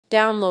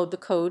Download the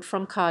code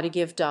from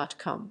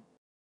codigive.com.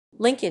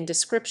 Link in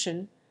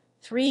description.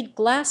 3D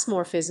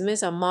glassmorphism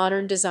is a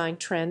modern design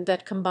trend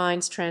that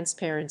combines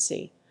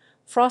transparency,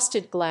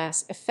 frosted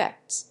glass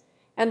effects,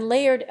 and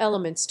layered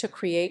elements to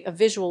create a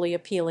visually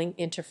appealing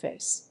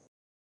interface.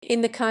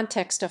 In the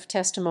context of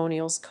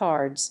testimonials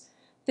cards,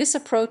 this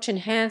approach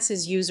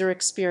enhances user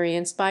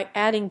experience by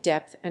adding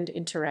depth and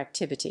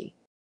interactivity.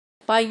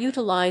 By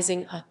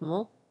utilizing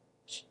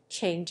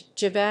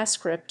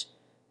JavaScript,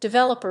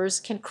 developers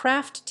can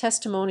craft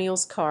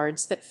testimonials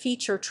cards that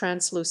feature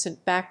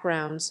translucent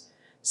backgrounds,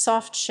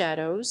 soft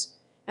shadows,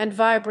 and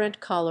vibrant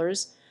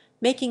colors,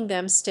 making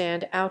them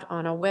stand out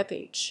on a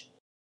webpage.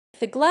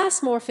 The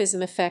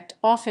glassmorphism effect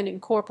often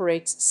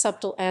incorporates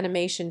subtle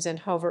animations and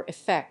hover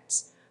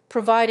effects,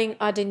 providing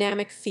a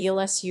dynamic feel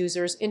as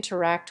users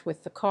interact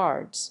with the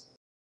cards.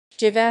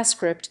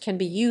 JavaScript can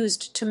be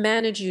used to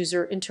manage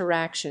user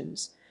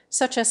interactions,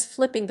 such as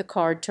flipping the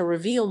card to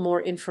reveal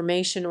more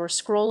information or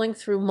scrolling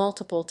through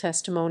multiple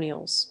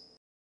testimonials.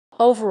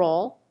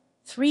 Overall,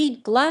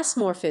 3D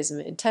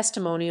glassmorphism in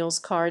testimonials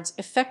cards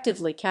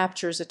effectively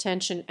captures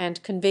attention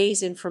and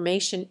conveys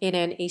information in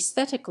an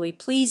aesthetically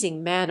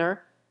pleasing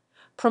manner,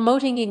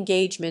 promoting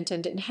engagement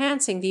and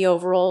enhancing the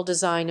overall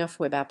design of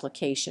web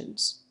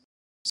applications.